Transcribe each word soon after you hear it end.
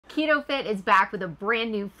KetoFit is back with a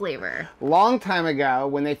brand new flavor. Long time ago,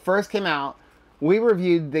 when they first came out, we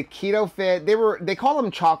reviewed the KetoFit. They call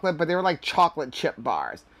them chocolate, but they were like chocolate chip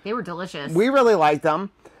bars. They were delicious. We really liked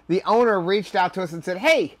them. The owner reached out to us and said,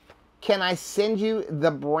 hey, can I send you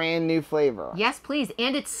the brand new flavor? Yes, please.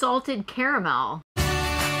 And it's salted caramel.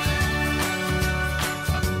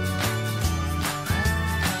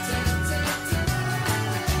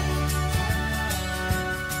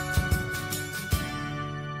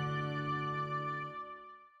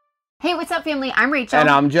 Hey, what's up, family? I'm Rachel. And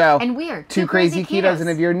I'm Joe. And we are Two Crazy Ketos. And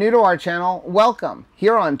if you're new to our channel, welcome.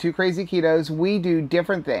 Here on Two Crazy Ketos, we do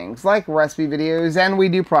different things like recipe videos and we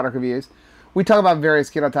do product reviews. We talk about various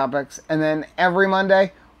keto topics. And then every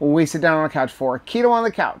Monday, we sit down on the couch for Keto on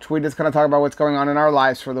the Couch. We just kind of talk about what's going on in our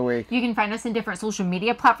lives for the week. You can find us in different social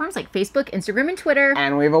media platforms like Facebook, Instagram, and Twitter.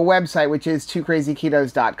 And we have a website, which is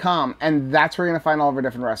twocrazyketos.com. And that's where you're going to find all of our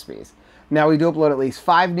different recipes. Now, we do upload at least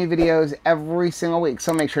 5 new videos every single week,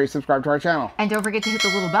 so make sure you subscribe to our channel. And don't forget to hit the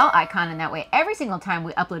little bell icon, and that way every single time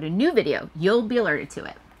we upload a new video, you'll be alerted to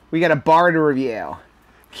it. We got a bar to review.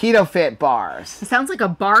 KetoFit bars. It sounds like a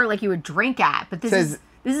bar like you would drink at, but this is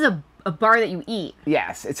a bar that you eat.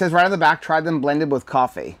 Yes, it says right on the back, try them blended with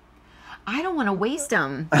coffee. I don't want to waste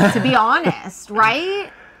them, to be honest, right?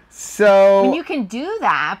 So... I mean, you can do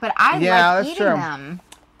that, but I like eating them.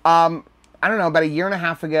 I don't know, about a year and a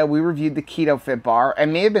half ago, we reviewed the KetoFit bar. It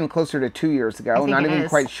may have been closer to 2 years ago. Not even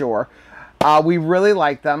quite sure. We really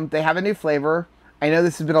like them. They have a new flavor. I know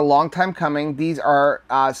this has been a long time coming. These are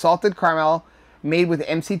salted caramel made with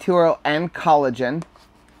MCT oil and collagen.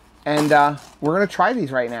 And we're going to try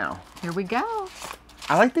these right now. Here we go.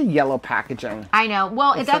 I like the yellow packaging. I know.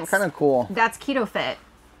 Well, that's kind of cool. That's KetoFit.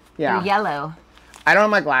 Yeah. They're yellow. I don't have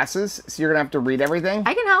my glasses, so you're going to have to read everything.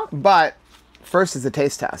 I can help. But... first is the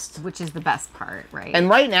taste test. Which is the best part, right? And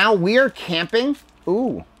right now, we are camping.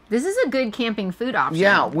 Ooh. This is a good camping food option.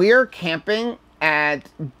 Yeah, we are camping at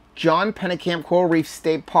John Pennekamp Coral Reef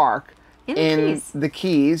State Park in the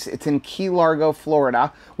Keys. It's in Key Largo,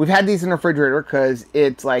 Florida. We've had these in the refrigerator because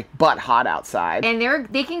it's like butt hot outside. And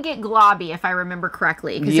they can get globby, if I remember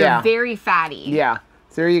correctly, because they're very fatty. Yeah,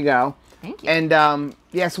 so there you go. Thank you. And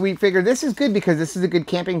yes, we figured this is good because this is a good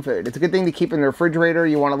camping food. It's a good thing to keep in the refrigerator.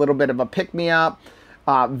 You want a little bit of a pick-me-up.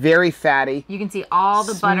 Very fatty. You can see all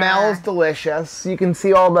the butter. Smells delicious. You can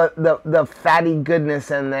see all the fatty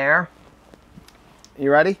goodness in there.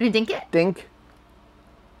 You ready? You dink it? Dink.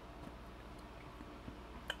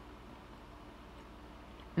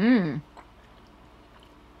 Mmm.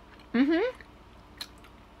 Mm-hmm.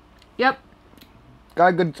 Yep. Got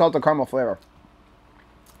a good salted caramel flavor.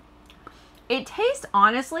 It tastes,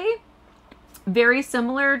 honestly, very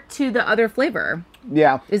similar to the other flavor.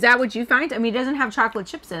 Yeah. Is that what you find? I mean, it doesn't have chocolate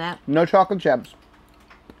chips in it. No chocolate chips.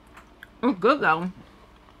 It's good, though.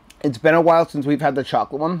 It's been a while since we've had the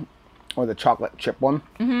chocolate one, or the chocolate chip one.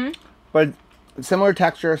 Mm-hmm. But similar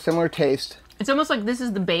texture, similar taste. It's almost like this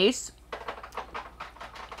is the base,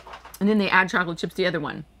 and then they add chocolate chips to the other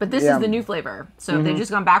one. But this is the new flavor, so they've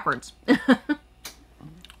just gone backwards.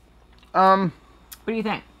 What do you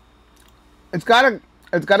think? It's got a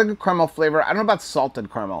good caramel flavor. I don't know about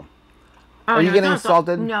salted caramel. Oh, Are you getting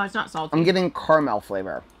salted? No, it's not salted. I'm getting caramel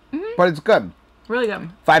flavor. But it's good. Really good.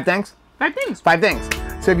 5 things? 5 things. 5 things.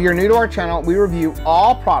 So if you're new to our channel, we review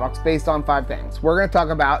all products based on 5 things. We're going to talk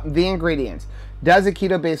about the ingredients. Does a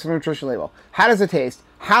keto based on nutrition label? How does it taste?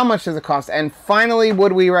 How much does it cost? And finally,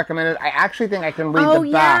 would we recommend it? I actually think I can read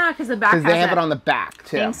the back. Yeah, because the back has they have it on the back,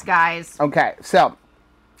 too. Thanks, guys. Okay, so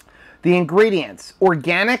the ingredients: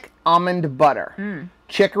 organic almond butter,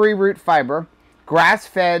 chicory root fiber,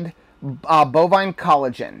 grass-fed bovine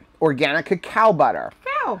collagen, organic cacao butter,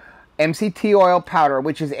 MCT oil powder,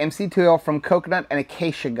 which is MCT oil from coconut and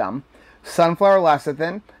acacia gum, sunflower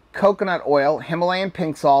lecithin, coconut oil, Himalayan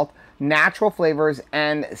pink salt, natural flavors,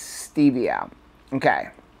 and stevia. Okay.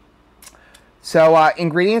 So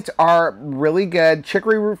ingredients are really good.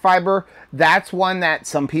 Chicory root fiber, that's one that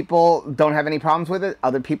some people don't have any problems with it.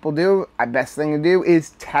 Other people do. The best thing to do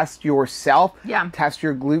is test yourself. Yeah. Test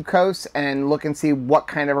your glucose and look and see what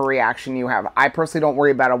kind of a reaction you have. I personally don't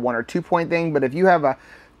worry about a 1 or 2 point thing, but if you have a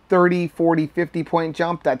 30, 40, 50 point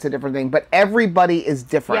jump, that's a different thing. But everybody is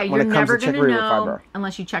different when it comes to chicory root fiber.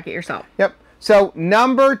 Unless you check it yourself. Yep. So,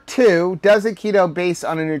 number 2, does a keto based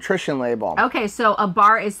on a nutrition label? Okay, so a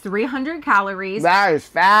bar is 300 calories. That is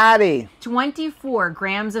fatty. 24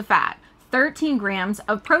 grams of fat, 13 grams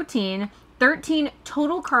of protein, 13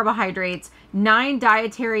 total carbohydrates, 9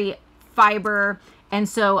 dietary fiber, and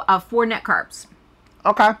so 4 net carbs.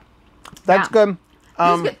 Okay. That's good.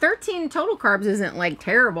 Just get 13 total carbs isn't like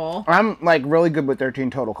terrible. I'm like really good with 13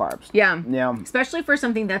 total carbs. Yeah. Yeah. Especially for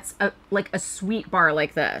something that's like a sweet bar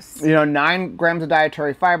like this. You know, 9 grams of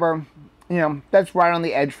dietary fiber. You know, that's right on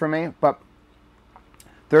the edge for me. But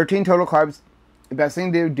 13 total carbs, the best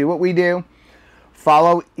thing to do what we do.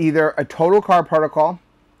 Follow either a total carb protocol,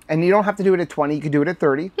 and you don't have to do it at 20, you could do it at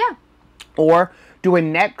 30. Yeah. Or do a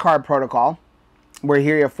net carb protocol, where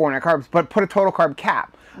here you have 4 net carbs, but put a total carb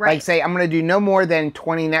cap. Right. Like say, I'm going to do no more than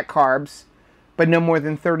 20 net carbs, but no more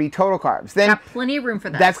than 30 total carbs. Then got plenty of room for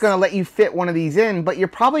that. That's going to let you fit one of these in, but you're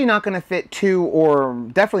probably not going to fit 2 or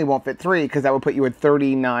definitely won't fit 3 because that would put you at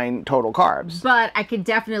 39 total carbs. But I could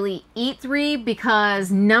definitely eat 3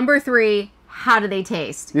 because number 3, how do they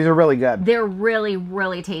taste? These are really good. They're really,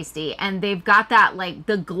 really tasty. And they've got that, like,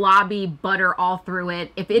 the globby butter all through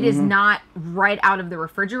it. If it is not right out of the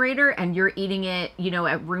refrigerator and you're eating it, you know,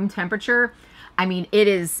 at room temperature, I mean,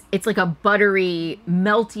 it's like a buttery,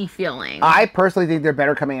 melty feeling. I personally think they're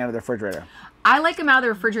better coming out of the refrigerator. I like them out of the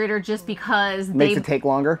refrigerator just because Makes it take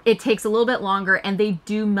longer? It takes a little bit longer, and they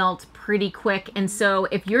do melt pretty quick. And so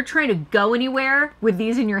if you're trying to go anywhere with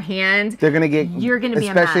these in your hand, you're going to be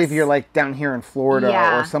a mess. Especially if you're like down here in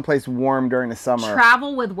Florida or someplace warm during the summer.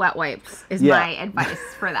 Travel with wet wipes is my advice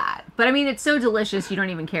for that. But I mean, it's so delicious, you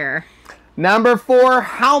don't even care. Number 4,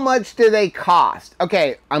 how much do they cost?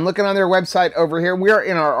 Okay, I'm looking on their website over here. We're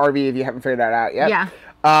in our RV if you haven't figured that out yet.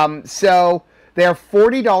 Yeah. So they're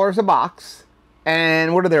 $40 a box.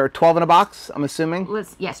 And what are there, 12 in a box, I'm assuming?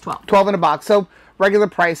 Yes, 12. 12 in a box. So regular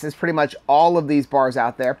price is pretty much all of these bars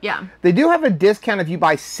out there. Yeah. They do have a discount if you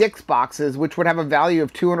buy 6 boxes, which would have a value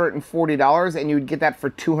of $240, and you would get that for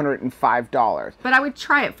 $205. But I would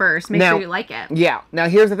try it first. Make sure you like it. Yeah. Now,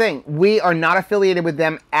 here's the thing. We are not affiliated with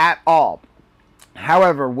them at all.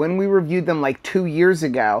 However, when we reviewed them like 2 years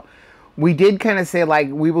ago, we did kind of say, like,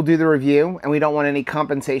 we will do the review, and we don't want any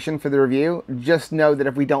compensation for the review. Just know that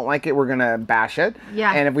if we don't like it, we're going to bash it.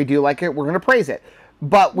 Yeah. And if we do like it, we're going to praise it.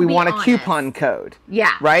 But we want a coupon code.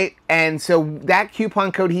 Yeah. Right? And so that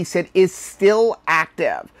coupon code, he said, is still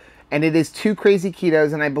active. And it is 2 Crazy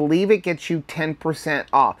Ketos, and I believe it gets you 10%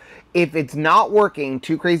 off. If it's not working,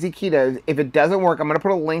 2 Crazy Ketos, if it doesn't work, I'm going to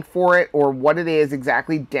put a link for it or what it is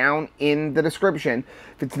exactly down in the description.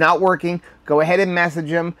 If it's not working, go ahead and message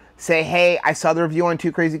them. Say, hey, I saw the review on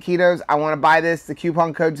 2 Crazy Ketos. I want to buy this. The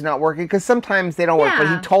coupon code's not working. Because sometimes they don't work. But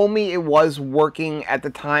he told me it was working at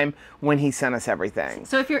the time when he sent us everything.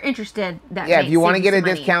 So if you're interested, if you want to get a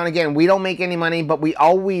discount, again, we don't make any money. But we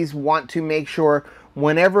always want to make sure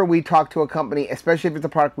whenever we talk to a company, especially if it's a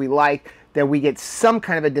product we like, that we get some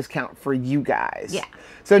kind of a discount for you guys. Yeah.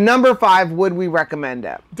 So number 5, would we recommend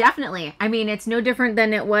it? Definitely. I mean, it's no different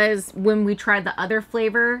than it was when we tried the other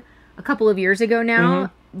flavor a couple of years ago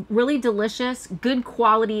now. Really delicious, good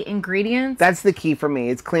quality ingredients. That's the key for me.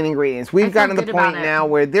 It's clean ingredients. We've gotten to the point now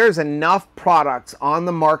where there's enough products on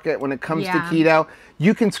the market when it comes to keto.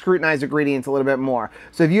 You can scrutinize ingredients a little bit more.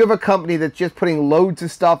 So if you have a company that's just putting loads of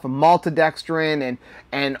stuff, maltodextrin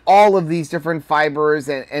and all of these different fibers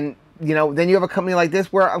and you know, then you have a company like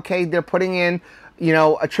this where, okay, they're putting in, you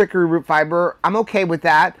know, a chicory root fiber. I'm okay with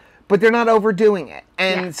that, but they're not overdoing it.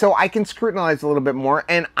 And so I can scrutinize a little bit more,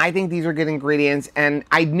 and I think these are good ingredients, and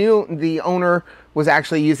I knew the owner was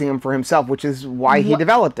actually using them for himself, which is why he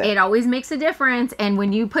developed it. It always makes a difference, and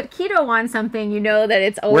when you put keto on something, you know that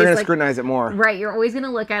it's always we're going to scrutinize it more. Right, you're always going to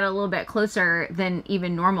look at it a little bit closer than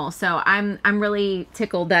even normal. So I'm really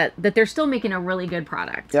tickled that they're still making a really good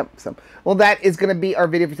product. Yep. So, well, that is going to be our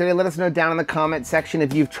video for today. Let us know down in the comment section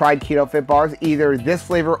if you've tried KetoFit bars, either this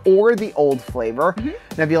flavor or the old flavor. And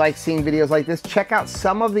if you like seeing videos like this, check out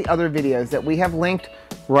some of the other videos that we have linked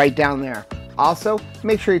right down there. Also,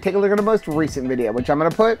 make sure you take a look at the most recent video, which I'm going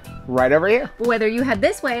to put right over here. Whether you head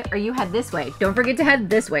this way or you head this way, don't forget to head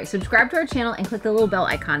this way. Subscribe to our channel and click the little bell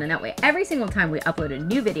icon, and that way every single time we upload a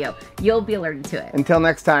new video, you'll be alerted to it. Until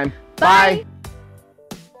next time, bye.